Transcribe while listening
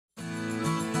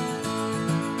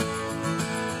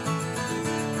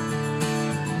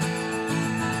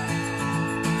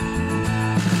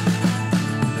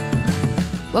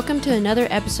Welcome to another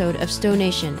episode of Stow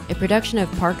Nation, a production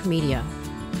of Park Media.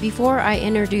 Before I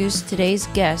introduce today's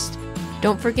guest,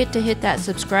 don't forget to hit that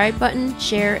subscribe button,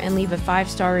 share, and leave a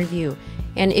 5-star review.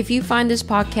 And if you find this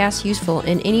podcast useful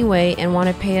in any way and want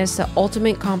to pay us the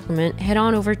ultimate compliment, head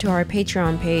on over to our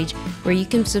Patreon page where you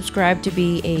can subscribe to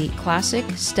be a Classic,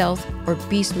 Stealth, or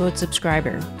Beast Mode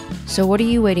subscriber. So what are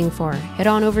you waiting for? Head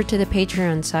on over to the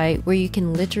Patreon site where you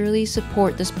can literally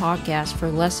support this podcast for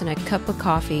less than a cup of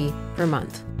coffee per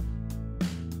month.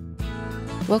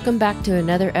 Welcome back to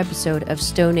another episode of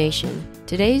Stow Nation.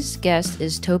 Today's guest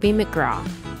is Toby McGraw.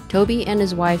 Toby and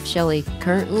his wife Shelly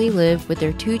currently live with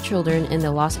their 2 children in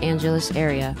the Los Angeles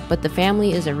area, but the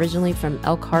family is originally from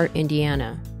Elkhart,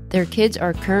 Indiana. Their kids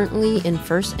are currently in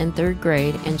 1st and 3rd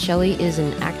grade, and Shelly is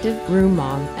an active room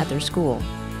mom at their school.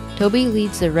 Toby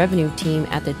leads the revenue team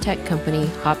at the tech company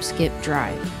Hop Skip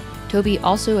Drive. Toby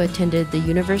also attended the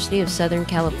University of Southern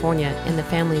California, and the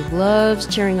family loves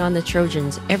cheering on the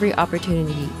Trojans every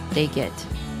opportunity they get.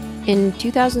 In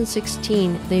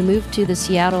 2016, they moved to the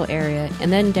Seattle area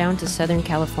and then down to Southern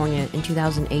California in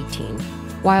 2018.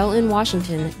 While in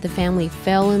Washington, the family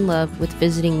fell in love with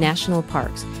visiting national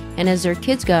parks, and as their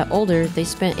kids got older, they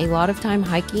spent a lot of time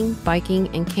hiking, biking,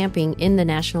 and camping in the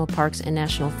national parks and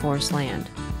national forest land.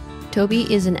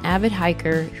 Toby is an avid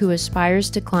hiker who aspires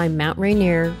to climb Mount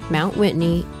Rainier, Mount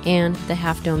Whitney, and the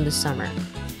Half Dome this summer.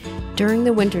 During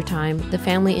the wintertime, the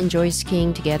family enjoys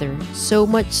skiing together, so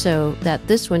much so that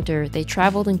this winter they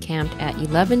traveled and camped at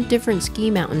 11 different ski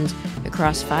mountains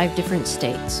across 5 different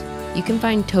states. You can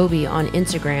find Toby on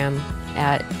Instagram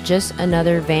at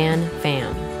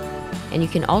JustAnotherVanFam, and you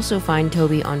can also find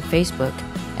Toby on Facebook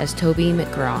as Toby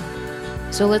McGraw.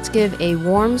 So let's give a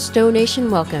warm Stow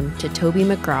Nation welcome to Toby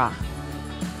McGraw.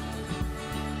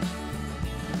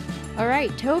 All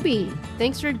right, Toby,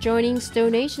 thanks for joining Stow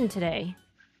Nation today.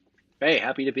 Hey,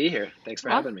 happy to be here. Thanks for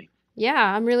having me.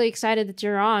 Yeah, I'm really excited that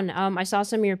you're on. I saw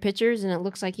some of your pictures, and it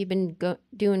looks like you've been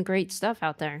doing great stuff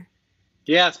out there.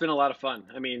 Yeah, it's been a lot of fun.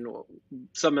 I mean,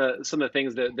 some of the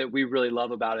things that we really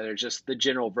love about it are just the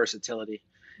general versatility.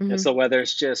 Mm-hmm. And so whether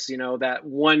it's just, that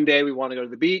one day we want to go to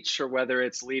the beach, or whether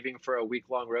it's leaving for a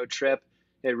week-long road trip,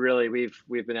 it really,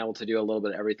 we've been able to do a little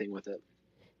bit of everything with it.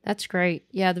 That's great.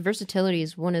 Yeah, the versatility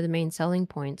is one of the main selling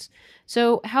points.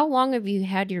 So how long have you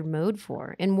had your mode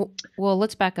for? And well,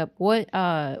 let's back up.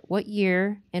 What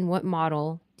year and what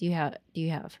model do you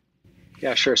have?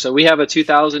 Yeah, sure. So we have a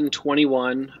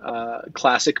 2021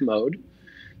 classic mode.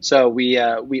 So we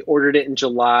ordered it in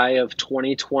July of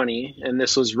 2020, and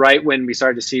this was right when we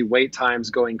started to see wait times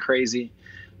going crazy.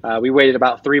 We waited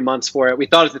about 3 months for it. We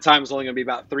thought at the time it was only going to be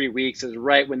about 3 weeks. It was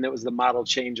right when it was the model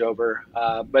changeover,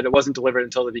 but it wasn't delivered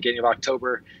until the beginning of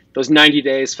October. Those 90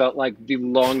 days felt like the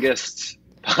longest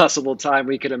possible time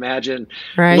we could imagine.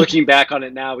 Right. Looking back on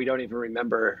it now, we don't even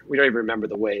remember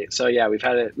the wait. So yeah, we've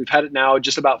had it now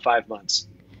just about 5 months.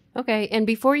 Okay, and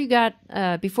before you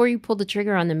pulled the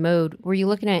trigger on the mode, were you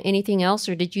looking at anything else,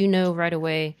 or did you know right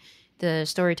away the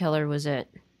Storyteller was it?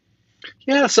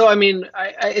 Yeah, so I mean,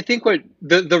 I think what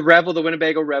the Revel, the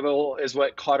Winnebago Revel, is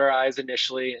what caught our eyes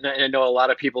initially, and I know a lot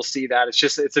of people see that.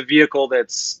 It's a vehicle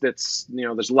that's there's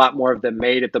a lot more of them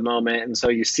made at the moment, and so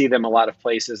you see them a lot of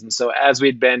places. And so as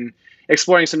we'd been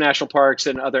exploring some national parks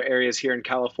and other areas here in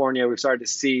California, we've started to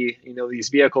see these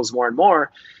vehicles more and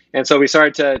more, and so we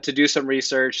started to do some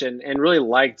research and really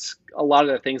liked a lot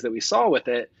of the things that we saw with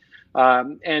it.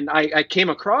 And I came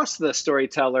across the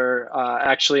Storyteller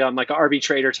actually on like an RV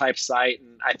Trader type site,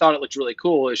 and I thought it looked really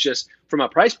cool. It's just from a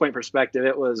price point perspective,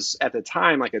 it was at the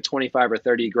time like a 25 or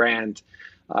 30 grand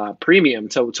premium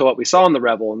to what we saw in the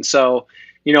Revel. And so,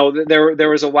 there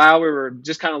was a while we were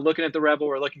just kind of looking at the Revel.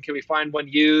 We're looking, can we find one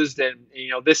used? And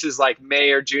this is like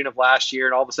May or June of last year,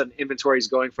 and all of a sudden inventory is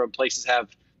going from places have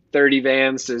 30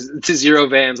 vans to 0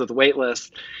 vans with wait lists.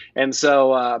 And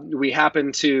so we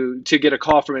happened to get a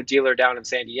call from a dealer down in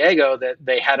San Diego that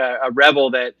they had a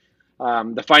Revel that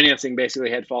the financing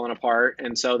basically had fallen apart,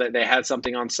 and so that they had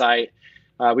something on site.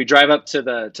 We drive up to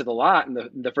the lot, and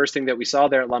the first thing that we saw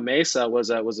there at La Mesa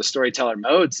was a Storyteller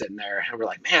mode sitting there, and we're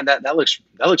like, man, that looks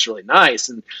really nice.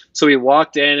 And so we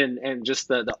walked in, and just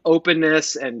the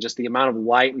openness and just the amount of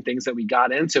light and things that we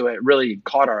got into it really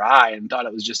caught our eye, and thought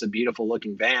it was just a beautiful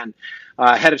looking van.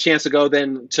 Had a chance to go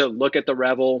then to look at the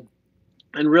Revel.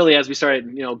 And really, as we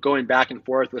started, going back and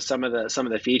forth with some of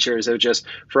the features, it was just,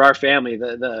 for our family,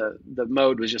 the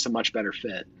mode was just a much better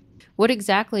fit. What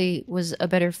exactly was a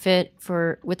better fit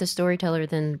with the Storyteller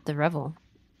than the Revel?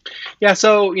 Yeah,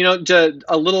 so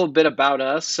a little bit about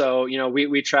us. So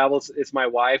we travel. It's my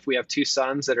wife. We have two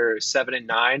sons that are 7 and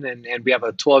 9, and we have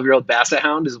a 12-year-old basset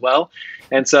hound as well.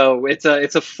 And so it's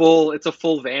a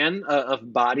full van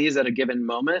of bodies at a given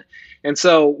moment. And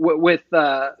so with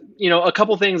a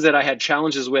couple things that I had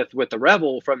challenges with the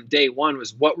Revel from day one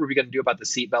was what were we going to do about the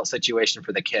seatbelt situation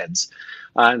for the kids.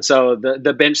 And so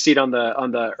the bench seat on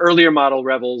the earlier model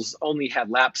Revels only had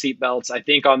lap seat belts. I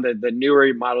think on the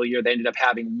newer model year they ended up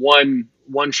having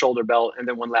one shoulder belt and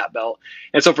then one lap belt.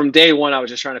 And so from day one I was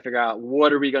just trying to figure out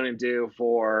what are we going to do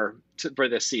for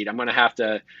this seat. I'm going to have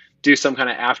to do some kind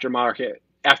of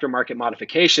aftermarket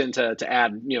modification to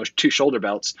add two shoulder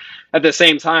belts. At the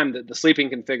same time, the sleeping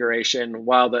configuration,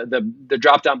 while the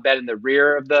drop down bed in the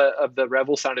rear of the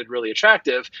Revel sounded really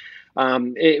attractive,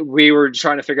 we were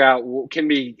trying to figure out, can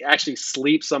we actually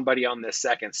sleep somebody on this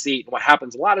second seat? What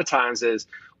happens a lot of times is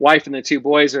wife and the two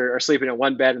boys are sleeping in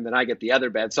one bed and then I get the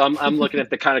other bed. So I'm looking at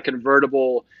the kind of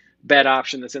convertible bed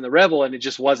option that's in the Revel, and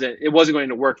it wasn't going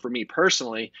to work for me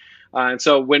personally. And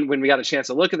so when we got a chance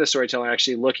to look at the Storyteller,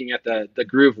 actually looking at the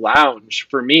Groove Lounge,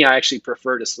 for me, I actually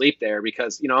prefer to sleep there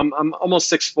because I'm almost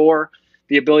 6'4".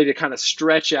 The ability to kind of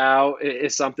stretch out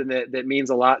is something that means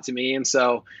a lot to me, and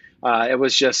so it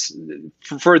was just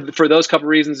for those couple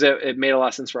reasons it made a lot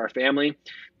of sense for our family.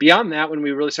 Beyond that, when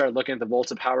we really started looking at the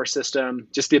Volta power system,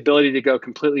 just the ability to go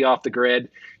completely off the grid.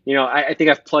 I think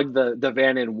I've plugged the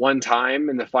van in one time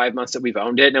in the 5 months that we've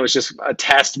owned it, and it was just a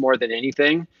test more than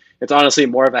anything. It's honestly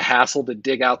more of a hassle to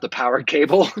dig out the power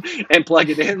cable and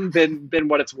plug it in than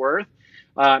what it's worth.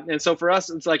 And so for us,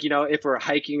 it's like, if we're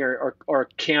hiking or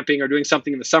camping or doing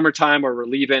something in the summertime, or we're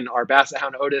leaving our Basset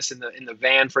Hound Otis in the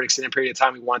van for an extended period of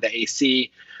time, we wanted the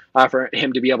AC for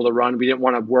him to be able to run. We didn't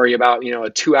want to worry about, a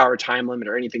 2-hour time limit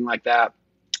or anything like that.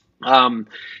 And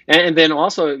then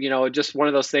also, just one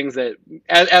of those things that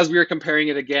as we were comparing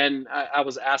it again, I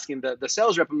was asking the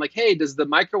sales rep, I'm like, hey, does the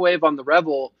microwave on the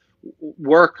Revel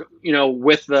work,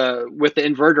 with the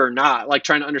inverter or not? Like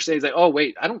trying to understand. He's like, oh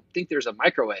wait, I don't think there's a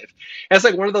microwave. And it's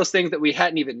like one of those things that we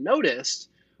hadn't even noticed.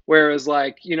 Whereas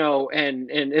like, and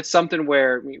it's something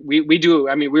where we do,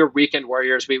 I mean, we're weekend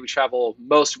warriors. We travel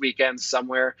most weekends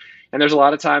somewhere. And there's a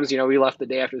lot of times, we left the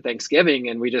day after Thanksgiving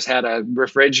and we just had a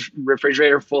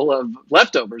refrigerator full of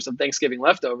leftovers, of Thanksgiving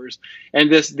leftovers. And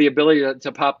the ability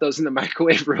to pop those in the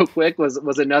microwave real quick was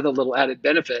another little added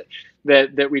benefit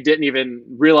that we didn't even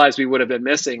realize we would have been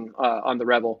missing on the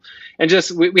Revel. And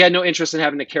just, we had no interest in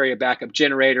having to carry a backup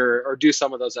generator or do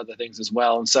some of those other things as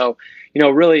well. And so,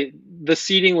 really the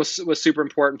seating was super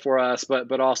important for us,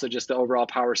 but also just the overall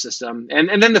power system.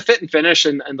 And then the fit and finish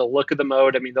and the look of the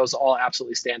mode. I mean, those all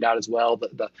absolutely stand out as well.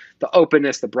 The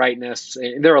openness, the brightness,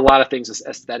 and there are a lot of things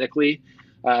aesthetically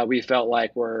we felt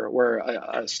like were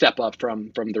a step up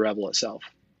from the Revel itself.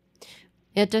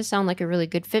 It does sound like a really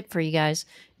good fit for you guys.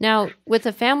 Now, with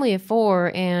a family of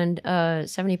 4 and a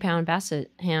 70-pound basset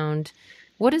hound,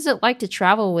 what is it like to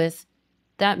travel with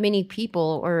that many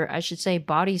people, or I should say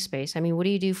body space? I mean, what do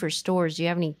you do for stores? Do you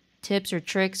have any tips or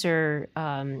tricks or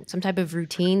some type of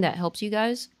routine that helps you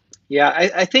guys? Yeah,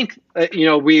 I think,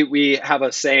 we have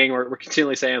a saying, or we're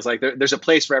continually saying, it's like there's a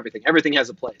place for everything. Everything has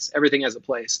a place. Everything has a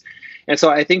place. And so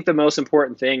I think the most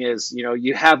important thing is,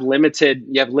 you have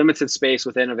limited space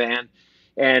within a van.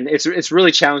 And it's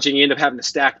really challenging. You end up having to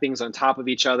stack things on top of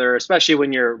each other, especially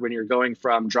when you're going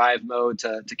from drive mode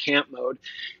to camp mode.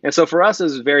 And so for us,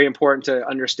 it's very important to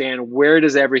understand, where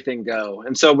does everything go?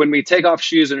 And so when we take off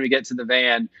shoes, when we get to the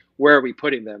van, where are we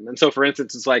putting them? And so, for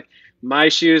instance, it's like my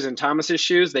shoes and Thomas's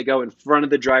shoes, they go in front of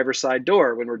the driver's side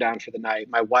door when we're down for the night.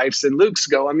 My wife's and Luke's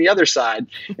go on the other side.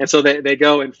 And so they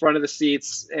go in front of the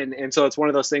seats. And so it's one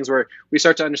of those things where we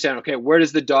start to understand, okay, where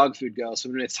does the dog food go? So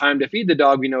when it's time to feed the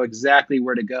dog, we know exactly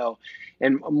where to go.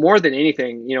 And more than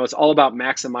anything, it's all about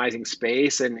maximizing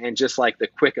space and just like the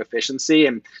quick efficiency.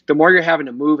 And the more you're having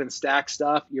to move and stack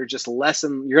stuff, you're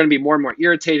going to be more and more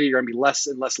irritated. You're going to be less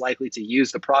and less likely to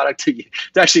use the product to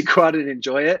actually go out and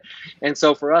enjoy it. And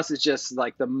so for us, it's just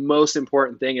like the most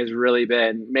important thing has really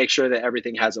been make sure that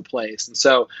everything has a place. And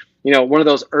so, one of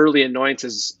those early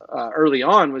annoyances early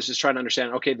on was just trying to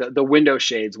understand, okay, the window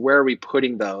shades, where are we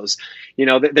putting those? They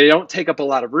don't take up a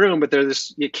lot of room, but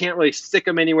you can't really stick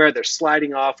them anywhere. They're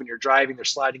sliding off when you're driving, they're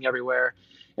sliding everywhere.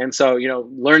 And so,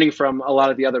 learning from a lot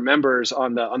of the other members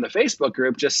on the Facebook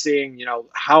group, just seeing,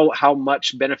 how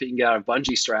much benefit you can get out of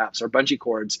bungee straps or bungee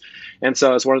cords. And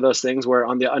so it's one of those things where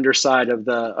on the underside of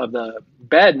the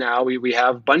bed now, we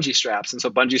have bungee straps. And so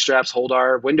bungee straps hold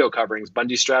our window coverings.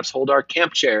 Bungee straps hold our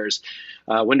camp chairs.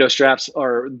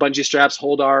 Bungee straps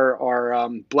hold our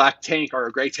black tank or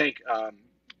gray tank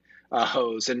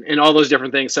hose and all those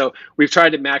different things. So we've tried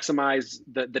to maximize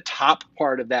the top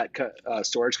part of that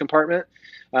storage compartment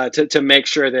to make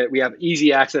sure that we have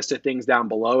easy access to things down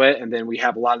below it. And then we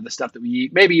have a lot of the stuff that we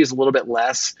maybe use a little bit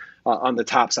less on the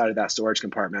top side of that storage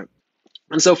compartment.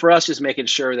 And so for us, just making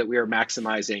sure that we are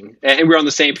maximizing and we're on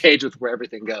the same page with where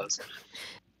everything goes.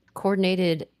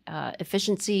 Coordinated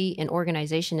efficiency and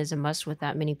organization is a must with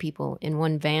that many people in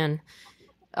one van.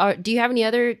 Do you have any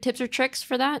other tips or tricks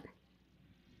for that?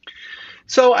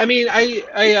 So, I mean,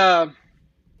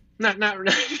 not not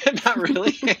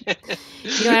really.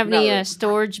 You don't have any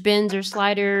storage bins or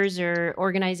sliders or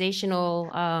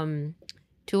organizational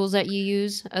tools that you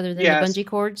use other than the bungee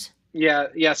cords?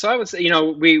 Yeah. So I would say,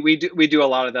 we do a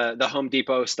lot of the Home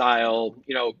Depot style,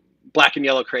 black and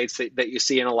yellow crates that you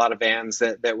see in a lot of vans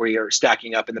that we are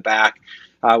stacking up in the back,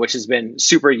 which has been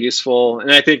super useful.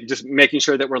 And I think just making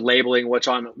sure that we're labeling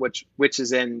which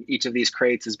is in each of these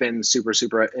crates has been super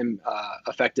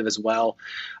effective as well.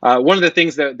 One of the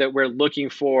things that we're looking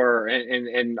for,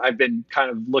 and I've been kind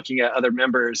of looking at other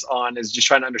members on, is just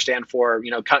trying to understand for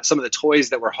some of the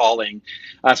toys that we're hauling,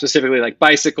 specifically like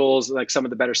bicycles, like some of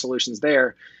the better solutions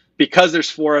there. Because there's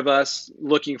 4 of us,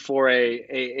 looking for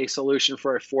a solution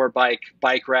for a 4 bike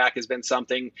rack has been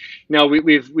something.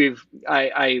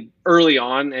 I early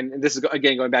on, and this is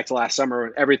again going back to last summer,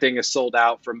 when everything is sold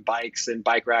out from bikes and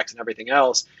bike racks and everything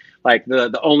else. Like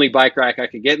the only bike rack I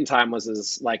could get in time was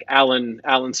this like Allen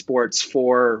Sports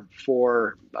 4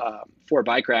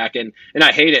 bike rack, and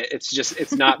I hate it.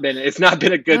 It's not been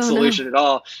a good solution at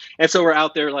all. And so we're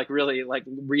out there like really like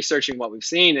researching what we've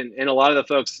seen, and a lot of the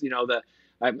folks,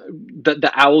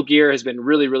 the owl gear has been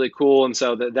really, really cool. And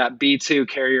so that B2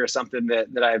 carrier is something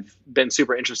that I've been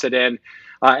super interested in.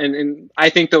 And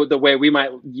I think the way we might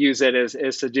use it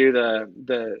is to do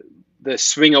the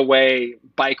swing away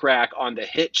bike rack on the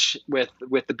hitch with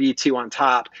the B2 on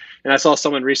top. And I saw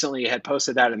someone recently had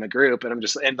posted that in the group, and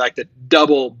and like the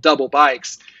double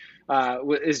bikes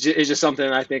is just something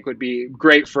that I think would be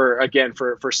great for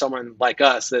someone like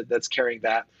us that's carrying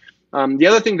that. The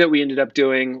other thing that we ended up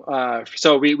doing,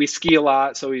 so we ski a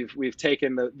lot. So we've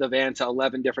taken the van to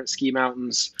 11 different ski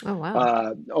mountains. Oh,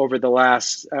 wow. Over the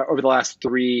last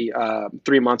 3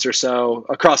 months or so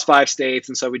across 5 states.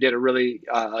 And so we did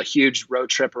a huge road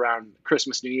trip around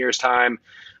Christmas, New Year's time,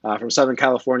 from Southern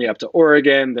California up to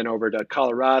Oregon, then over to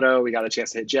Colorado. We got a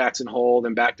chance to hit Jackson Hole,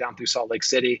 then back down through Salt Lake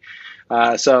City.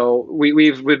 So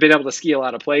we've been able to ski a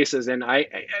lot of places, and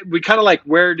we kind of like,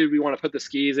 where did we want to put the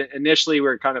skis? Initially, we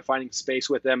were kind of finding space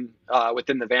with them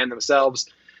within the van themselves.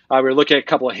 We were looking at a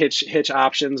couple of hitch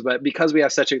options, but because we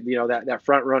have such that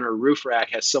front runner roof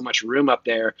rack has so much room up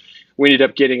there, we ended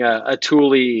up getting a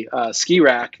Thule ski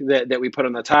rack that we put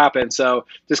on the top. And so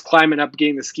just climbing up,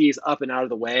 getting the skis up and out of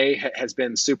the way has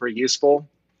been super useful.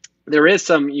 There is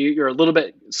you're a little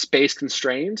bit space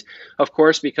constrained, of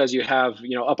course, because you have,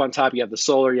 up on top, you have the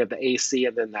solar, you have the AC,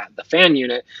 and then the fan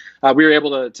unit. We were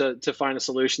able to find a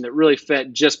solution that really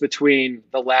fit just between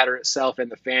the ladder itself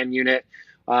and the fan unit.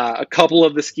 A couple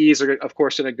of the skis are, of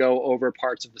course, going to go over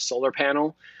parts of the solar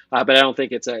panel, but I don't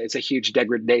think it's a huge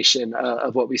degradation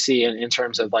of what we see in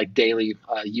terms of like daily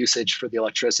usage for the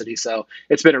electricity. So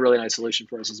it's been a really nice solution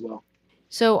for us as well.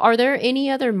 So are there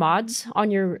any other mods on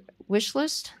your wish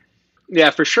list? Yeah,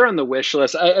 for sure on the wish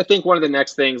list. I think one of the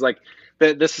next things, like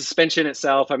the suspension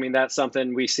itself, I mean, that's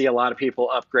something we see a lot of people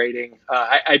upgrading.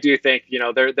 I do think,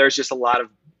 there's just a lot of,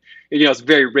 it's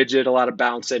very rigid, a lot of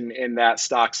bounce in that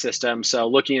stock system. So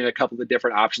looking at a couple of the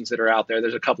different options that are out there,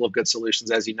 there's a couple of good solutions,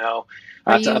 as you know,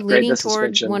 to upgrade leaning the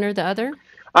suspension. toward one or the other?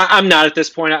 I'm not at this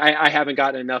point. I haven't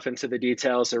gotten enough into the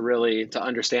details to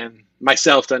understand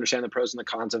the pros and the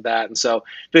cons of that. And so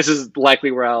this is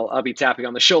likely where I'll be tapping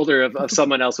on the shoulder of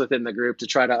someone else within the group to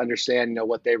try to understand,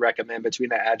 what they recommend between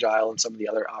the Agile and some of the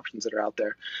other options that are out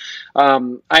there.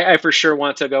 I for sure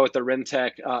want to go with the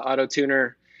Rentec auto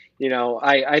tuner.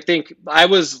 I think I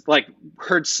was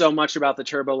heard so much about the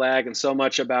turbo lag and so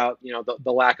much about,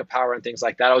 the lack of power and things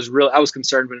like that. I was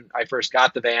concerned when I first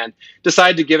got the van,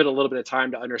 decided to give it a little bit of time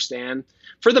to understand.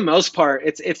 For the most part,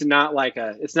 it's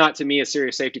not to me a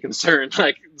serious safety concern.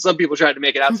 Like some people tried to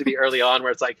make it out to be early on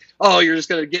where it's like, oh, you're just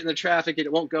going to get in the traffic and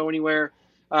it won't go anywhere.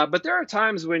 But there are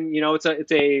times when,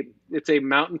 it's a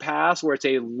mountain pass where it's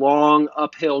a long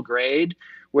uphill grade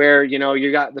where,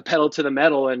 you got the pedal to the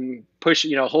metal and push,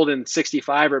 holding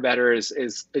 65 or better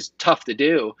is tough to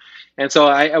do. And so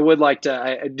I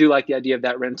do like the idea of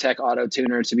that Rentec auto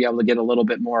tuner to be able to get a little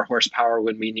bit more horsepower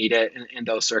when we need it in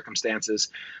those circumstances.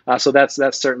 So that's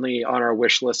certainly on our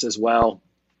wish list as well.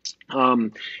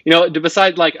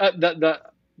 Besides the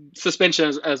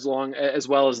suspension as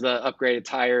well as the upgraded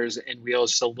tires and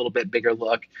wheels, just a little bit bigger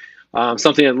look.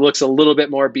 something that looks a little bit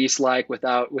more beast-like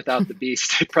without the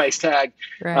beast price tag.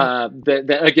 Right.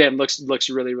 That again looks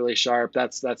really really sharp.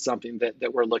 That's something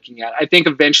that we're looking at. I think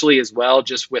eventually as well,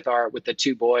 just with the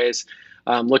two boys,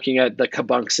 looking at the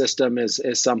kabunk system is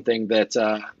something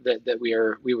that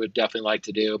we would definitely like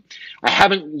to do. I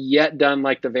haven't yet done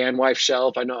like the van wife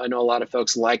shelf. I know a lot of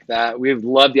folks like that. We've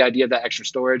loved the idea of that extra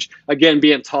storage. Again,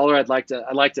 being taller, I'd like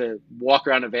to walk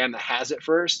around a van that has it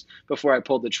first before I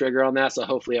pulled the trigger on that. So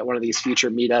hopefully at one of these future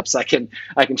meetups,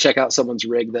 I can check out someone's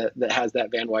rig that has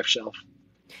that van wife shelf.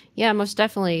 Yeah, most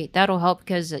definitely. That'll help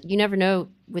because you never know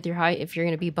with your height if you're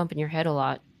going to be bumping your head a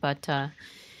lot. But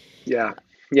yeah.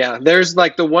 Yeah, there's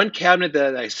like the one cabinet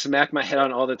that I smack my head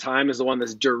on all the time is the one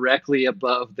that's directly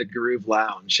above the Groove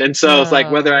Lounge. And so it's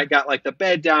like whether I got like the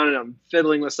bed down and I'm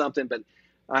fiddling with something, but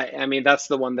I mean that's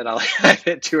the one that I've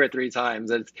hit 2 or 3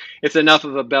 times. It's enough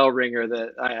of a bell ringer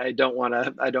that I don't want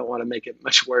to make it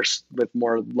much worse with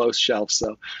more low shelves.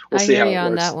 So we'll see how it works. I hear you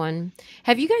on that one.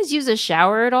 Have you guys used a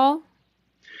shower at all?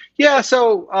 Yeah,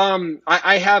 so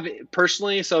I have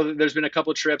personally. So there's been a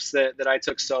couple trips that I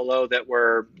took solo that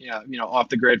were off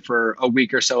the grid for a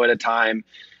week or so at a time,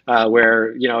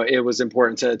 where it was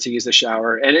important to use the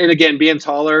shower. And again, being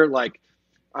taller, like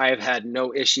I've had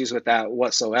no issues with that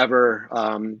whatsoever.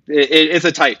 It's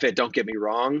a tight fit. Don't get me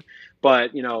wrong,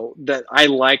 but that I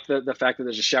like the fact that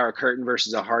there's a shower curtain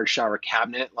versus a hard shower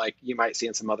cabinet, like you might see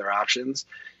in some other options.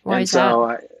 Why is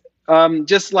that?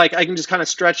 Just like I can just kind of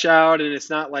stretch out, and it's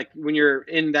not like when you're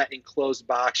in that enclosed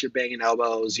box, you're banging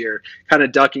elbows, you're kind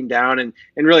of ducking down. And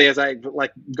really, as I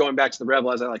like going back to the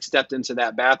Revel, as I like stepped into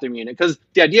that bathroom unit, because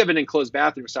the idea of an enclosed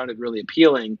bathroom sounded really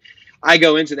appealing. I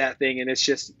go into that thing and it's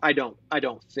just, I don't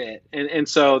fit. And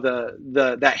so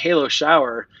that Halo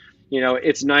shower,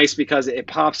 it's nice because it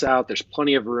pops out. There's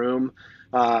plenty of room.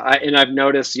 And I've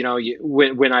noticed,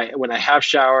 when I have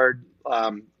showered,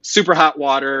 super hot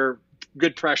water,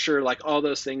 good pressure, like all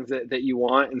those things that you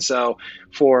want. And so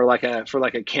for like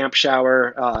a camp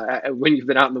shower, when you've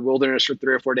been out in the wilderness for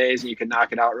 3 or 4 days and you can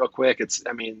knock it out real quick,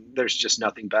 there's just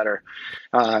nothing better.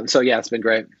 So yeah, it's been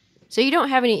great. So you don't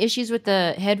have any issues with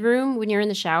the headroom when you're in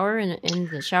the shower and in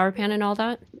the shower pan and all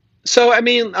that? So I'm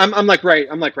like right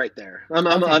there.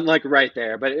 I'm like right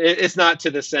there, but it's not to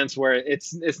the sense where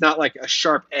it's not like a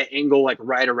sharp angle like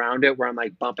right around it where I'm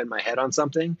like bumping my head on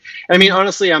something. I mean,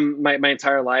 honestly, my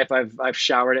entire life I've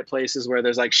showered at places where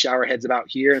there's like shower heads about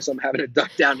here, and so I'm having to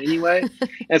duck down anyway.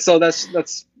 And so that's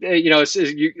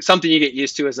it's something you get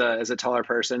used to as a taller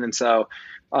person, and so.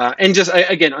 And just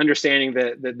again, understanding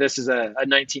that this is a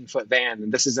 19-foot van,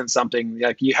 and this isn't something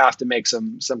like you have to make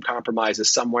some compromises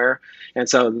somewhere. And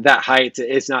so that height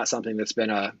is not something that's been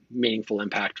a meaningful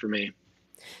impact for me.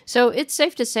 So it's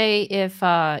safe to say if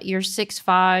you're 6'5",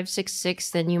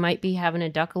 6'6", then you might be having to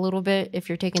duck a little bit if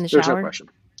you're taking the shower. There's no question.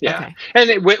 Yeah,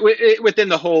 okay. And within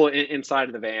the whole inside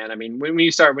of the van, I mean, when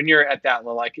you're at that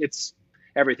level, like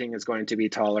everything is going to be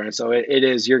taller, and so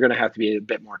you're going to have to be a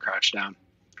bit more crouched down.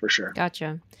 For sure.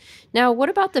 Gotcha. Now, what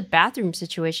about the bathroom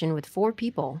situation with 4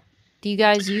 people? Do you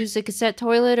guys use the cassette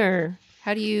toilet, or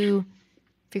how do you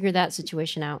figure that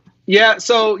situation out? Yeah,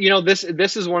 so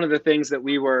this is one of the things that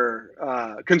we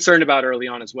were concerned about early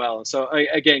on as well. And so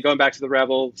again, going back to the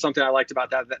Revel, something I liked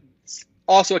about that's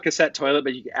also a cassette toilet,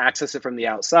 but you can access it from the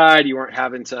outside. You weren't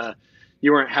having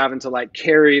to like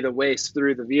carry the waste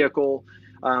through the vehicle.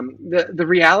 The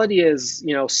reality is,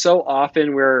 so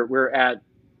often we're at,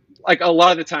 like a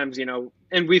lot of the times,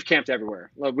 and we've camped everywhere,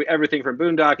 everything from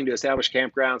boondocking to established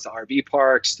campgrounds to RV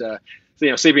parks to,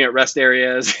 sleeping at rest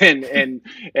areas and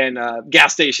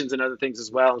gas stations and other things as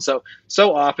well. And so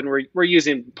often we're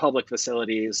using public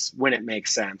facilities when it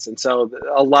makes sense. And so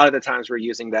a lot of the times we're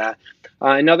using that.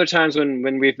 And other times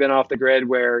when we've been off the grid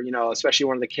where, especially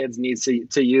one of the kids needs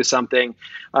to use something,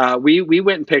 we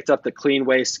went and picked up the Clean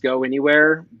Waste Go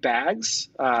Anywhere bags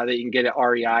that you can get at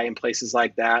REI and places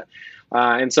like that.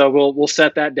 And so we'll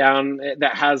set that down.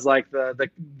 That has like the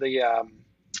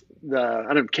I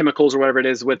don't know, chemicals or whatever it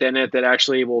is within it that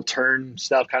actually will turn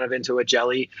stuff kind of into a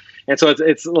jelly. And so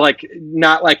it's like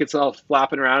not like it's all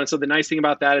flopping around. And so the nice thing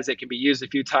about that is it can be used a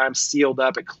few times, sealed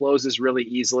up. It closes really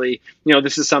easily.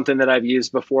 This is something that I've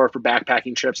used before for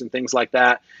backpacking trips and things like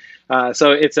that.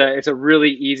 So it's a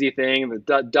really easy thing.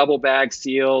 The double bag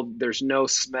sealed. There's no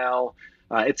smell.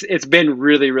 It's been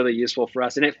really, really useful for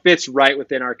us, and it fits right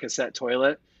within our cassette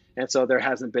toilet. And so there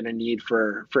hasn't been a need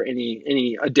for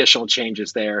any additional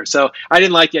changes there. So I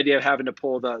didn't like the idea of having to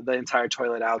pull the entire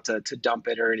toilet out to dump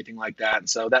it or anything like that. And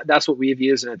so that's what we've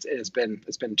used, and it's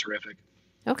been terrific.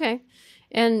 Okay.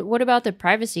 And what about the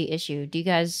privacy issue? Do you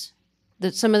guys,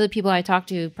 some of the people I talk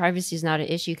to, privacy is not an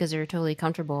issue because they're totally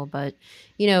comfortable, but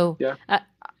yeah.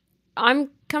 I'm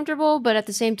comfortable, but at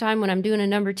the same time, when I'm doing a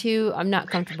number two, I'm not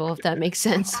comfortable, if that makes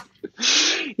sense.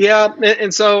 Yeah,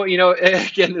 and so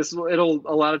again, it'll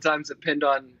a lot of times depend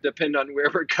on where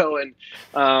we're going.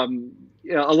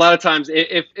 A lot of times,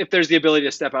 if there's the ability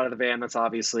to step out of the van, that's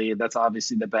obviously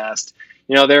the best.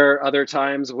 There are other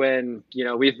times when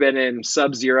we've been in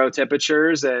sub-zero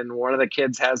temperatures, and one of the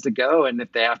kids has to go, and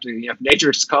if they have to, if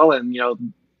nature's calling,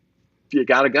 you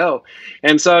got to go.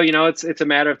 And so it's a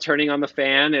matter of turning on the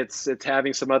fan. It's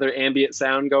having some other ambient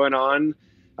sound going on.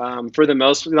 For the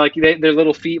most, like their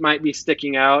little feet might be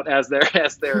sticking out as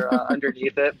they're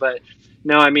underneath it, but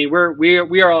no, I mean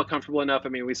we are all comfortable enough. I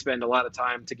mean, we spend a lot of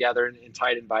time together in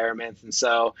tight environments, and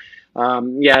so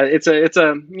yeah, it's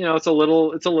a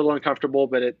little uncomfortable,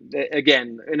 but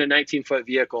again, in a 19-foot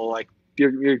vehicle, like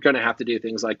you're going to have to do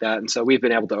things like that, and so we've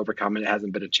been able to overcome it. It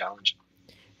hasn't been a challenge.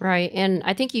 Right. And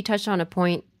I think you touched on a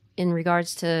point in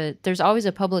regards to there's always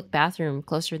a public bathroom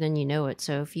closer than you know it.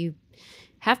 So if you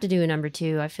have to do a number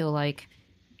two, I feel like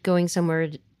going somewhere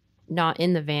not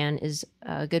in the van is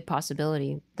a good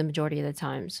possibility the majority of the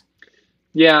times.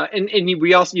 Yeah, and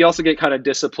you also get kind of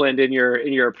disciplined in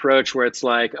your approach where it's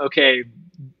like, okay,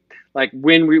 like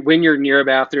when you're near a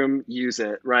bathroom, use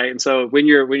it, right? And so when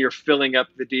you're filling up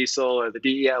the diesel or the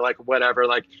DE, like whatever,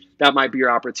 like that might be your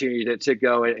opportunity to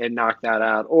go and knock that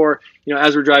out. Or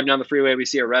as we're driving down the freeway, we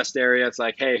see a rest area. It's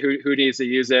like, hey, who needs to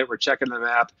use it? We're checking the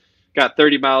map. Got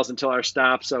 30 miles until our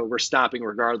stop, so we're stopping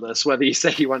regardless, whether you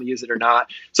say you want to use it or not.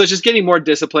 So it's just getting more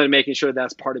discipline, making sure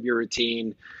that's part of your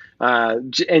routine,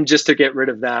 and just to get rid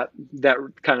of that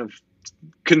kind of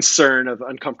concern of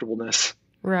uncomfortableness.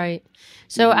 Right.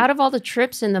 So Mhm. out of all the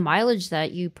trips and the mileage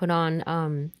that you put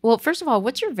on, well, first of all,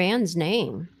 what's your van's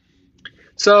name?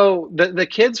 So the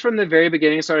kids from the very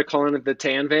beginning started calling it the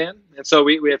tan van, and so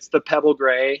we it's the pebble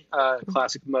gray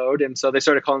classic mode, and so they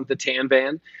started calling it the tan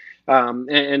van.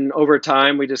 And over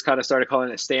time, we just kind of started calling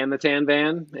it Stan the Tan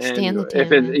Van. And Stan the if Tan it,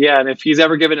 Van. yeah, and if he's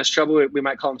ever given us trouble, we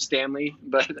might call him Stanley.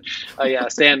 But yeah,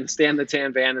 Stan the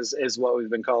Tan Van is what we've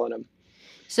been calling him.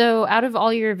 So out of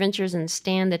all your adventures in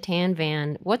Stan the Tan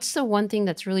Van, what's the one thing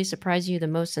that's really surprised you the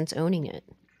most since owning it?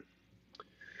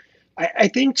 I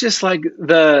think just like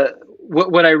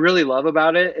what I really love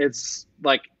about it, it's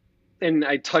like, and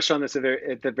I touched on this at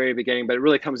the very beginning, but it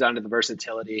really comes down to the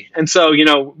versatility. And so,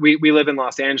 we live in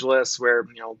Los Angeles where,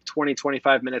 20,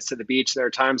 25 minutes to the beach. There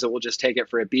are times that we'll just take it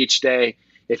for a beach day.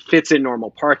 It fits in normal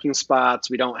parking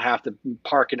spots. We don't have to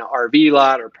park in an RV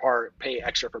lot or pay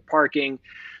extra for parking.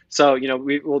 So,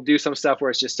 we'll do some stuff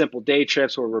where it's just simple day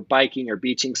trips where we're biking or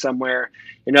beaching somewhere.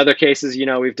 In other cases,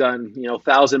 we've done,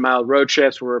 1,000-mile road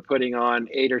trips where we're putting on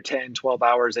 8 or 10, 12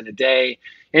 hours in a day.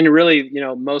 And really,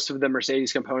 most of the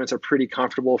Mercedes components are pretty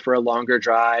comfortable for a longer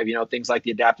drive, things like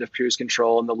the adaptive cruise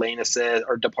control and the lane assist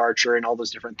or departure and all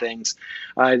those different things.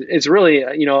 It's really,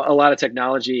 a lot of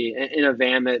technology in a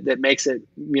van that makes it,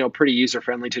 pretty user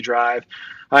friendly to drive.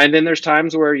 And then there's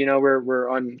times where, we're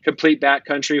on complete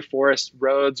backcountry forest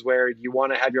roads where you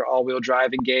want to have your all-wheel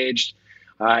drive engaged.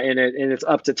 And it's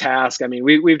up to task. I mean,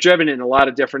 we've driven in a lot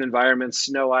of different environments,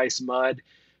 snow, ice, mud.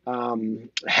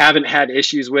 Haven't had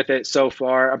issues with it so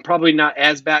far. I'm probably not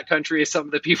as backcountry as some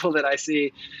of the people that I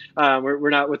see.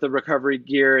 We're not with the recovery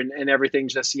gear and everything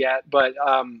just yet, but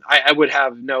I would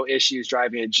have no issues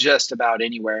driving it just about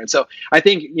anywhere. And so I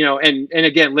think, and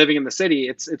again, living in the city,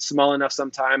 it's small enough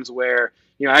sometimes where,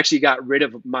 I actually got rid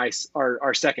of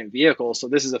our second vehicle. So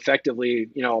this is effectively,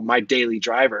 my daily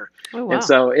driver. Oh, And wow.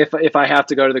 so if I have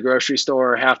to go to the grocery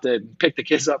store or have to pick the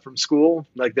kids up from school,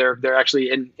 like they're actually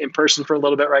in person for a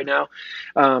little bit right now,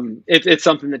 it's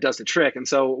something that does the trick. And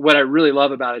so what I really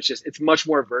love about it is just it's much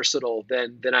more versatile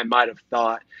than I might have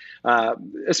thought.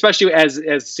 Especially as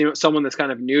someone that's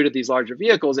kind of new to these larger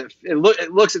vehicles, it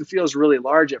looks and feels really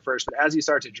large at first, but as you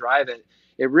start to drive it,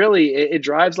 it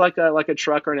drives like a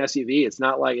truck or an SUV. It's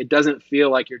not like, it doesn't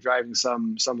feel like you're driving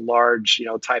some large,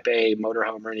 type A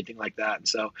motorhome or anything like that. And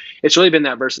so it's really been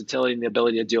that versatility and the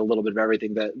ability to do a little bit of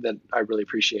everything that I really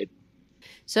appreciate.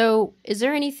 So is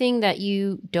there anything that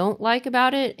you don't like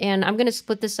about it? And I'm going to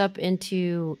split this up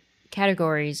into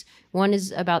categories. One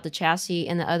is about the chassis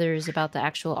and the other is about the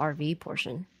actual RV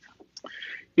portion.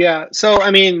 Yeah. So,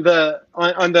 I mean,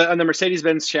 on the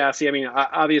Mercedes-Benz chassis, I mean,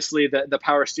 obviously the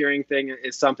power steering thing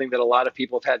is something that a lot of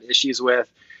people have had issues with.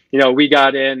 We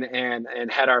got in and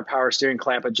had our power steering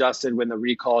clamp adjusted when the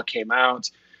recall came out.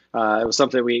 It was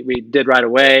something we did right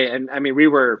away. And I mean, we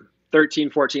were 13,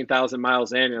 14,000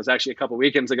 miles in. It was actually a couple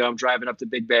weekends ago. I'm driving up to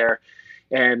Big Bear,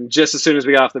 And just as soon as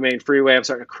we got off the main freeway, I'm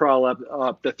starting to crawl up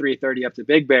the 330 up to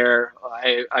Big Bear.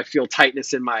 I feel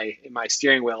tightness in my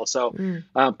steering wheel. So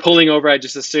pulling over, I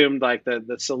just assumed like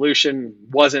the solution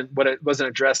wasn't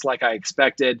addressed like I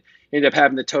expected. Ended up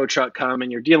having the tow truck come,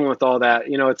 and you're dealing with all that.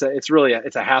 It's really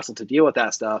a hassle to deal with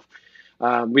that stuff.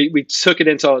 We took it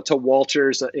into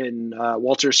Walter's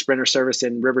Walter's Sprinter Service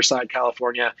in Riverside,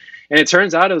 California, and it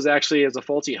turns out it was a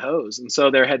faulty hose, and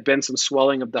so there had been some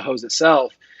swelling of the hose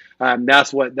itself.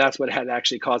 That's what had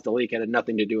actually caused the leak. It had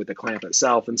nothing to do with the clamp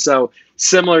itself, and so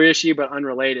similar issue but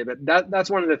unrelated. But that's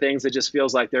one of the things that just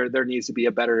feels like there needs to be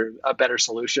a better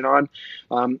solution on.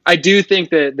 I do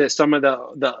think that some of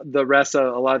the rest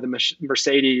of a lot of the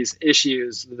Mercedes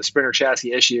issues, the Sprinter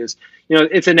chassis issues,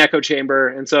 it's an echo chamber,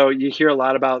 and so you hear a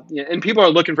lot about, and people are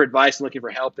looking for advice and looking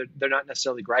for help. They're not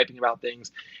necessarily griping about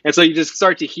things, and so you just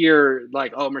start to hear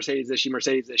like, oh, Mercedes issue,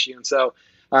 and so.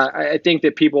 I think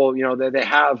that people,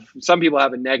 some people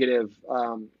have a negative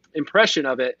impression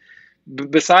of it.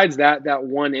 Besides that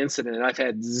one incident, and I've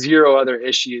had zero other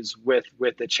issues with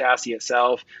the chassis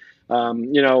itself.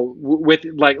 With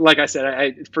like I said,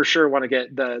 I for sure want to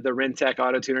get the Rentec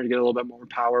auto tuner to get a little bit more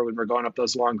power when we're going up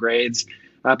those long grades.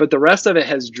 But the rest of it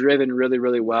has driven really,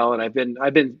 really well, and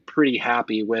I've been pretty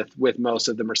happy with most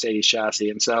of the Mercedes chassis.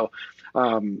 And so,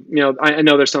 I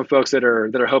know there's some folks that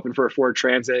are hoping for a Ford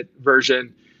Transit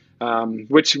version,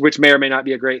 which may or may not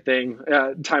be a great thing.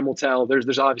 Time will tell.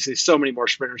 There's obviously so many more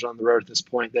Sprinters on the road at this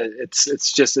point that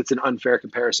it's an unfair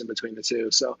comparison between the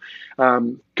two. So,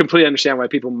 completely understand why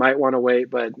people might want to wait,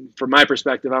 but from my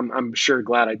perspective, I'm sure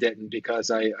glad I didn't,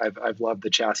 because I've loved the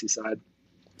chassis side.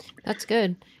 That's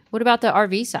good. What about the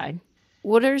RV side?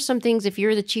 What are some things, if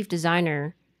you're the chief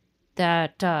designer,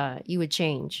 that you would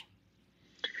change?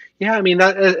 Yeah, I mean,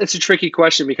 it's a tricky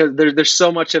question, because there's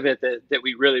so much of it that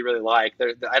we really, really like.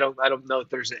 I don't know if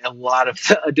there's a lot of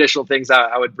additional things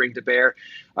I would bring to bear.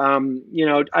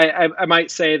 I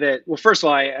might say that, well, first of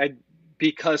all, I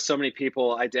because so many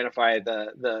people identify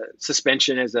the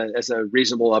suspension as a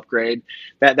reasonable upgrade,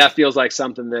 that feels like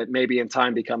something that maybe in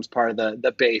time becomes part of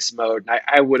the base mode.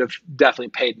 I would have definitely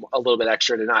paid a little bit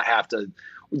extra to not have to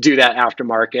do that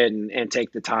aftermarket and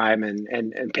take the time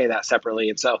and pay that separately.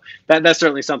 And so that's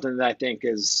certainly something that I think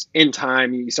is, in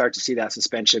time, you start to see that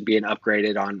suspension being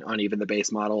upgraded on even the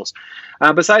base models.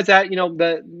 Besides that,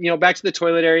 back to the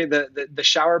toilet area, the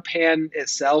shower pan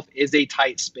itself is a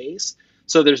tight space.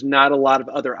 So there's not a lot of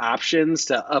other options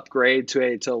to upgrade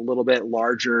to a little bit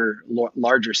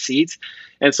larger seat.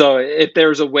 And so if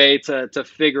there's a way to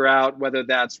figure out whether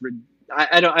that's,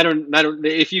 I don't,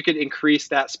 if you could increase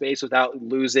that space without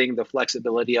losing the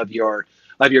flexibility of your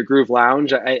groove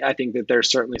lounge, I think that there's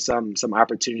certainly some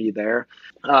opportunity there.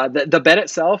 The bed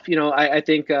itself, I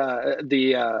think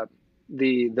the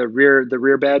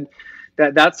rear bed,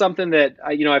 that's something that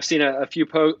I've seen a few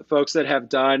folks that have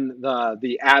done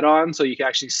the add-on, so you can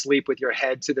actually sleep with your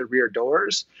head to the rear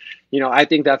doors. I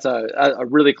think that's a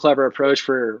really clever approach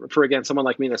for again, someone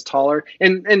like me that's taller.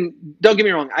 And don't get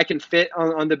me wrong, I can fit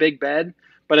on the big bed,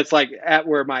 but it's like at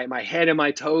where my head and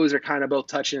my toes are kind of both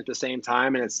touching at the same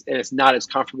time, and it's not as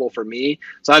comfortable for me.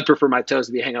 So I'd prefer my toes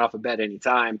to be hanging off a bed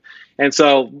anytime. And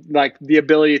so, like, the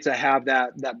ability to have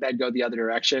that bed go the other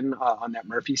direction on that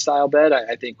Murphy style bed,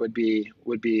 I think would be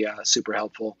super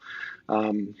helpful.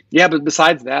 But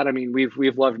besides that, I mean,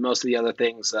 we've loved most of the other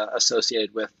things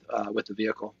associated with the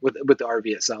vehicle, with the RV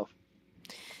itself.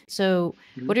 So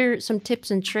what are some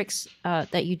tips and tricks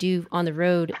that you do on the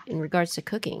road in regards to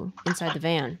cooking inside the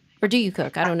van? Or do you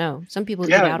cook? I don't know. Some people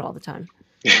eat out all the time.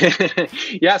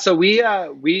 Yeah, so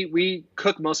we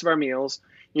cook most of our meals.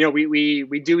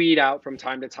 We do eat out from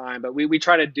time to time, but we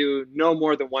try to do no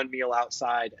more than one meal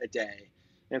outside a day.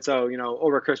 And so,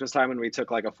 over Christmas time, when we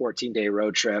took like a 14-day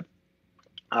road trip,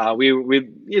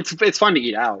 it's fun to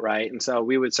eat out, right? And so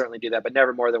we would certainly do that, but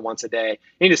never more than once a day.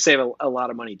 You need to save a lot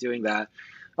of money doing that.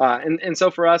 And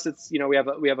so for us, it's, we have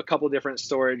a couple different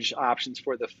storage options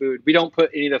for the food. We don't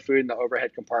put any of the food in the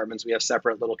overhead compartments. We have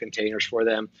separate little containers for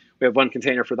them. We have one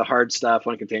container for the hard stuff,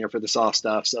 one container for the soft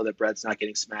stuff, so that bread's not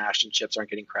getting smashed and chips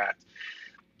aren't getting cracked.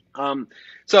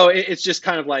 So it's just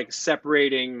kind of like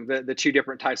separating the two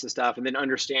different types of stuff, and then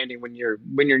understanding when you're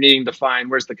needing to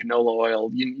find where's the canola oil,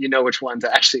 you know which one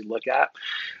to actually look at.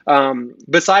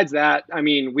 Besides that, I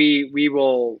mean, we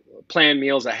will plan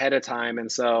meals ahead of time,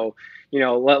 and so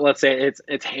let's say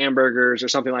it's hamburgers or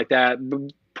something like that.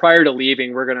 Prior to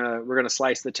leaving, we're gonna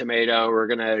slice the tomato, we're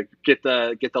gonna get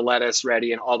the lettuce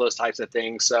ready, and all those types of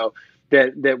things. So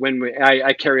that when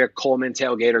I carry a Coleman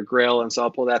tailgate grill, and so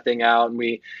I'll pull that thing out, and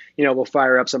we'll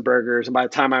fire up some burgers. And by the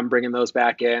time I'm bringing those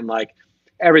back in, like,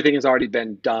 everything has already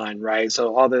been done, right?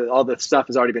 So all the stuff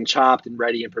has already been chopped and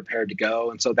ready and prepared to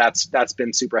go, and so that's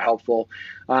been super helpful.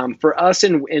 For us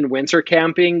in winter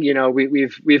camping, you know,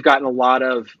 we've gotten a lot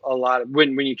of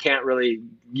when you can't really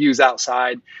use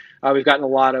outside. We've gotten a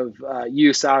lot of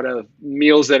use out of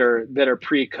meals that are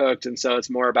pre-cooked, and so it's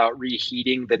more about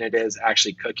reheating than it is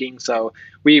actually cooking. So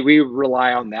we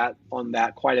rely on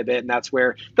that quite a bit, and that's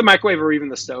where the microwave or even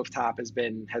the stovetop has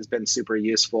been super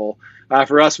useful.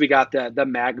 For us, we got the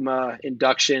Magma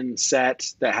induction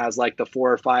set that has like the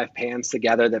 4 or 5 pans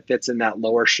together that fits in that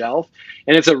lower shelf,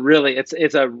 and it's a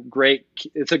great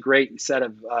set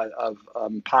of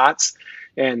pots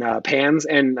and pans.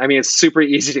 And I mean, it's super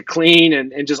easy to clean,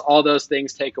 and just all those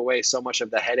things take away so much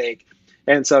of the headache.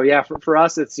 And so, yeah, for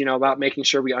us, it's, you know, about making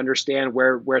sure we understand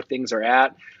where things are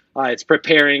at. It's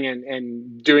preparing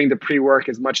and doing the pre-work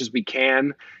as much as we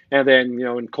can. And then, you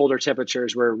know, in colder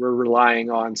temperatures, we're relying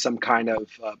on some kind of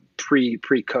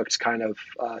pre-cooked kind of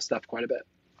stuff quite a bit.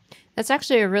 That's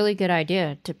actually a really good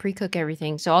idea to pre-cook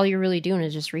everything. So all you're really doing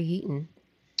is just reheating.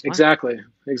 Exactly.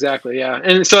 Yeah.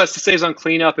 And so it saves on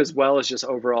cleanup as well as just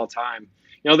overall time.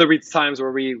 You know, there'll be times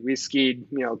where we skied,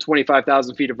 you know,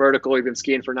 25,000 feet of vertical. We've been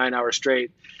skiing for 9 hours straight.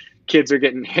 Kids are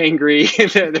getting hangry.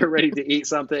 They're ready to eat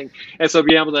something. And so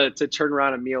being able to turn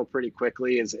around a meal pretty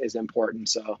quickly is important.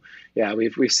 So yeah,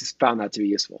 we've found that to be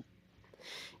useful.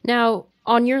 Now,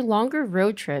 on your longer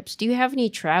road trips, do you have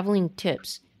any traveling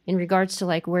tips in regards to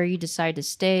like where you decide to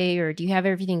stay, or do you have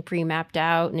everything pre-mapped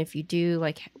out? And if you do,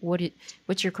 like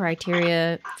what's your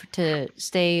criteria to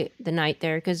stay the night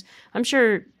there? Because I'm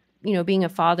sure, you know, being a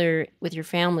father with your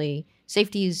family,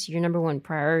 safety is your number one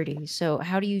priority. So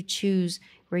how do you choose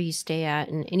where you stay at,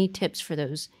 and any tips for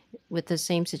those with the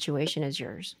same situation as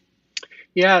yours?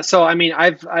 Yeah, so I mean,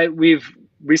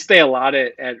 we stay a lot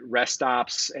at rest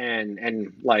stops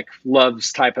and like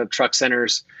Love's type of truck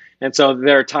centers. And so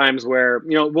there are times where,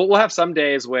 you know, we'll have some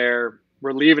days where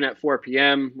we're leaving at 4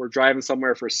 p.m. We're driving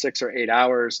somewhere for 6 or 8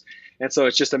 hours. And so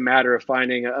it's just a matter of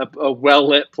finding a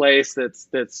well-lit place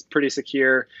that's pretty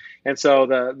secure. And so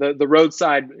the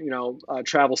roadside, you know,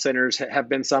 travel centers have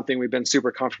been something we've been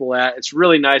super comfortable at. It's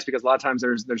really nice because a lot of times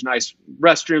there's nice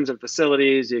restrooms and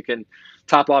facilities. You can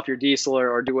top off your diesel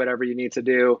or do whatever you need to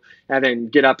do, and then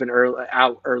get up and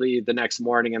out early the next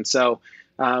morning. And so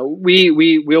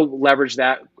we'll leverage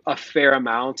that a fair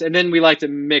amount. And then we like to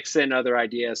mix in other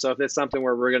ideas. So if it's something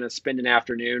where we're going to spend an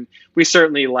afternoon, we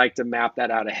certainly like to map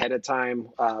that out ahead of time.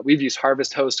 We've used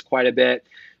Harvest Host quite a bit.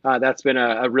 That's been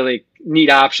a really neat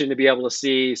option to be able to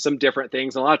see some different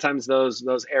things. And a lot of times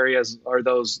those areas or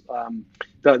those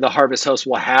the Harvest Host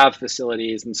will have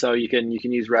facilities, and so you can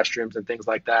use restrooms and things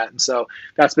like that. And so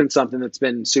that's been something that's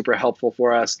been super helpful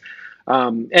for us.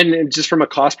 And just from a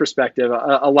cost perspective,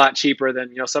 a lot cheaper than,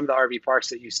 you know, some of the RV parks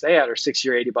that you stay at are $60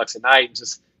 or $80 a night.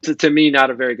 Just to me, not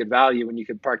a very good value when you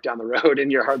could park down the road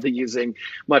and you're hardly using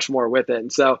much more with it.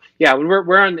 And so, yeah, when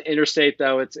we're on the interstate,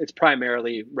 though, it's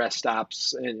primarily rest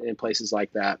stops and places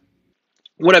like that.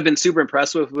 What I've been super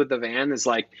impressed with the van is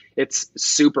like it's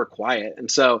super quiet,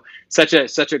 and so such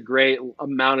a great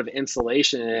amount of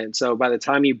insulation in it. And so by the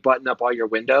time you button up all your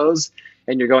windows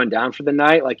and you're going down for the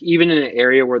night, like even in an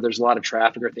area where there's a lot of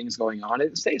traffic or things going on,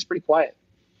 it stays pretty quiet.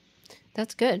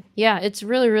 That's good. Yeah, it's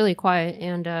really, really quiet.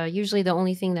 And usually the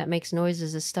only thing that makes noise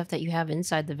is the stuff that you have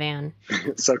inside the van.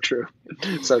 So true.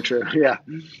 So true. Yeah.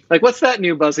 Like, what's that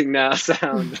new buzzing now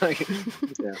sound? Like,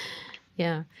 yeah.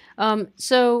 Yeah.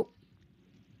 So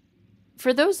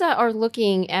for those that are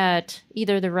looking at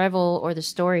either the Revel or the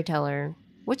Storyteller,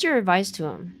 what's your advice to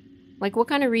them? Like, what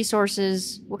kind of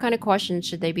resources, what kind of questions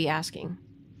should they be asking?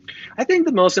 I think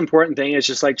the most important thing is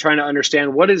just like trying to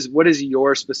understand what is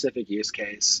your specific use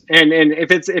case. And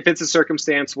if it's a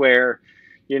circumstance where,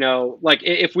 you know, like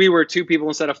if we were 2 people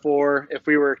instead of 4, if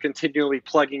we were continually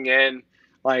plugging in,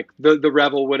 like the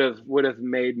Revel would have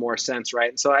made more sense, right?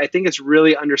 And so I think it's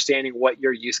really understanding what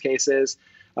your use case is.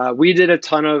 We did a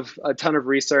ton of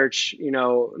research, you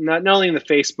know, not only in the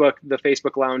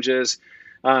Facebook lounges.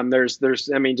 I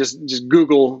mean, just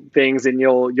Google things and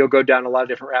you'll go down a lot of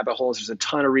different rabbit holes. There's a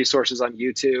ton of resources on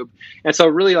YouTube. And so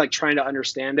really like trying to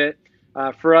understand it,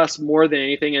 for us more than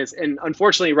anything is, and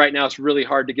unfortunately right now it's really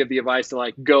hard to give the advice to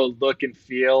like go look and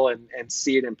feel and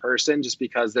see it in person, just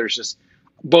because there's just,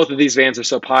 both of these vans are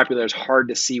so popular. It's hard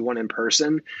to see one in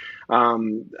person.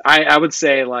 I would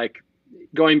say like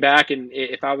going back, and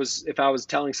if I was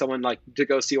telling someone like to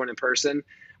go see one in person,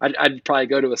 I'd probably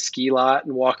go to a ski lot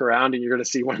and walk around, and you're going to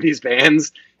see one of these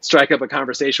vans, strike up a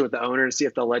conversation with the owner and see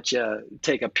if they'll let you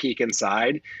take a peek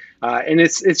inside. And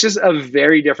it's just a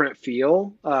very different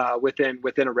feel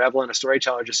within a Revel and a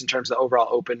Storyteller, just in terms of the overall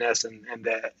openness and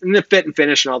the fit and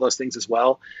finish and all those things as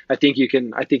well. I think you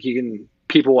can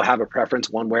people will have a preference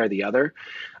one way or the other.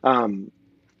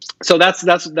 So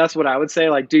that's what I would say.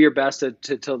 Like, do your best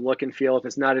to look and feel. If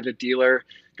it's not at a dealer,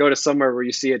 go to somewhere where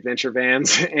you see adventure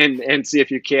vans and see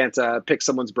if you can't pick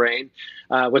someone's brain.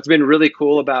 What's been really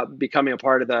cool about becoming a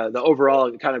part of the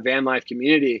overall kind of van life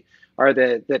community are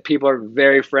that people are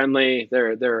very friendly.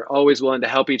 They're always willing to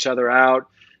help each other out.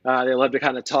 They love to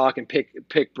kind of talk and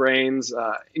pick brains.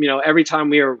 Every time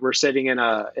we're sitting in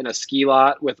a ski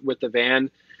lot with the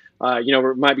van,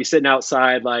 we might be sitting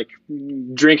outside, like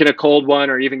drinking a cold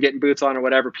one or even getting boots on or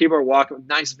whatever. People are walking,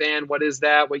 nice van. What is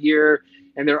that? What year?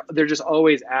 And they're just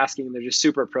always asking. They're just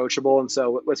super approachable. And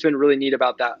so what's been really neat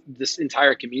about this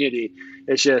entire community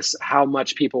is just how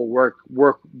much people work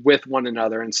with one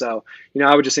another. And so,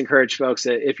 I would just encourage folks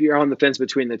that if you're on the fence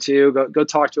between the two, go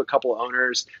talk to a couple of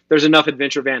owners. There's enough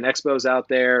adventure van expos out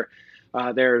there.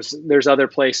 There's other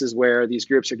places where these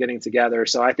groups are getting together.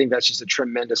 So I think that's just a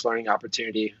tremendous learning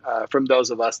opportunity from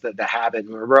those of us that have it.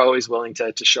 And we're always willing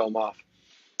to show them off,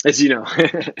 as you know.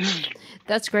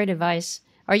 That's great advice.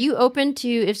 Are you open to,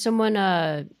 if someone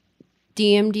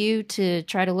DM'd you to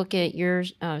try to look at your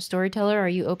Storyteller, are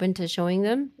you open to showing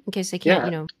them in case they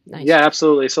can't, Nice. Yeah,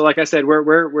 absolutely. So like I said,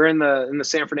 we're in the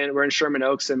San Fernando, we're in Sherman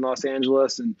Oaks in Los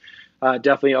Angeles, and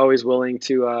definitely always willing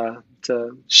to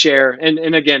share.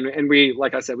 And again, and we,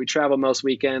 like I said, we travel most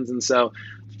weekends. And so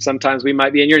sometimes we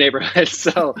might be in your neighborhood.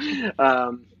 So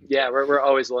we're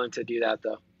always willing to do that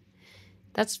though.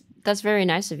 That's very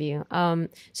nice of you.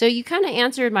 So you kind of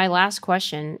answered my last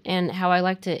question and how I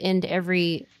like to end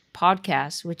every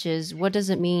podcast, which is, what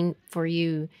does it mean for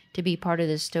you to be part of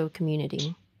the Stowe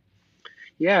community?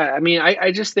 Yeah, I mean,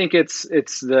 I just think it's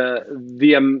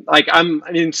like I'm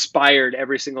inspired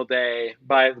every single day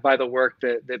by the work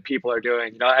that people are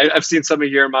doing. I've seen some of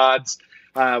your mods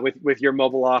with your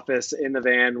mobile office in the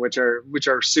van, which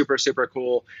are super, super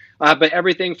cool. But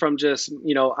everything from just,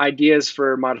 ideas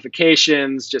for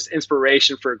modifications, just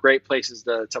inspiration for great places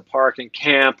to park and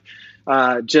camp,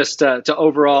 just to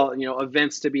overall,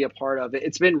 events to be a part of.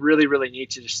 It's been really, really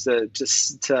neat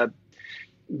to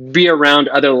be around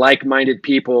other like-minded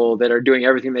people that are doing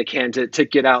everything they can to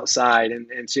get outside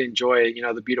and to enjoy,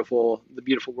 the beautiful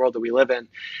world that we live in.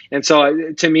 And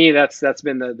so to me, that's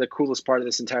been the coolest part of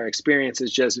this entire experience,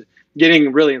 is just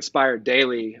getting really inspired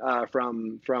daily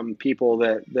from people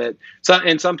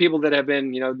and some people that have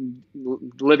been,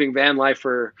 living van life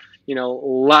for, a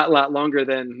lot longer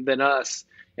than us.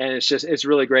 And it's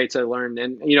really great to learn.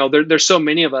 And, there's so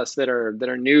many of us that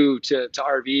are new to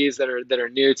RVs, that are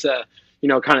new to,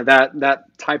 kind of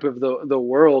that type of the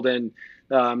world. And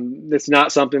it's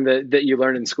not something that you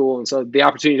learn in school. And so the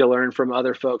opportunity to learn from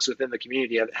other folks within the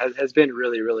community has been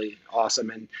really, really awesome.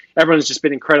 And everyone's just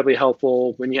been incredibly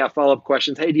helpful. When you have follow-up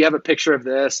questions, hey, do you have a picture of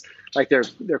this? Like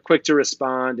they're quick to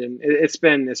respond. And it's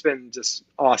been just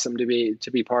awesome to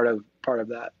be part of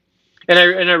that. And I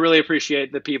really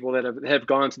appreciate the people that have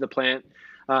gone to the plant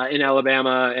in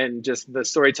Alabama, and just the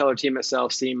Storyteller team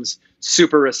itself seems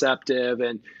super receptive.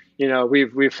 And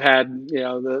we've had,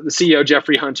 the CEO,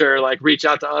 Jeffrey Hunter, reach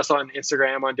out to us on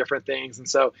Instagram on different things. And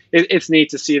so it's neat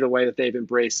to see the way that they've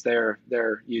embraced their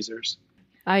users.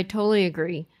 I totally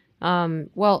agree.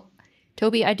 Well,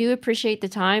 Toby, I do appreciate the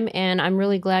time, and I'm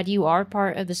really glad you are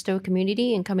part of the Stowe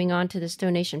community and coming on to the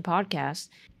Stowe Nation podcast.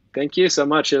 Thank you so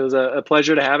much. It was a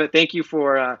pleasure to have it. Thank you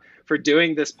for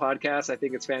doing this podcast. I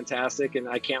think it's fantastic, and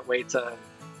I can't wait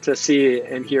to see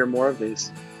and hear more of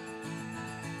these.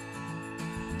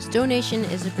 Stowe Nation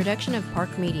is a production of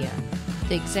Park Media.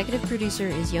 The executive producer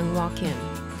is Younghwa Kim.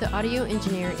 The audio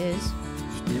engineer is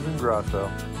Grasso.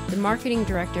 The marketing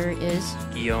director is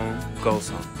Guillaume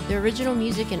Golsong. The original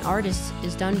music and artist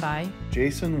is done by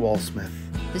Jason Walsmith.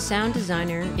 The sound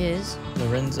designer is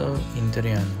Lorenzo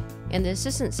Interiano. And the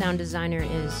assistant sound designer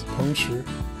is Peng.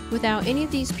 Without any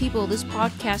of these people, this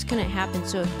podcast couldn't happen,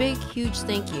 so a big, huge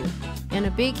thank you. And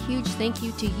a big, huge thank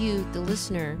you to you, the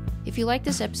listener. If you like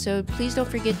this episode, please don't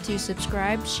forget to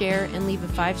subscribe, share, and leave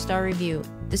a 5-star review.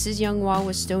 This is Younghwa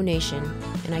with Stowe Nation,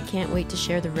 and I can't wait to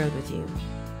share the road with you.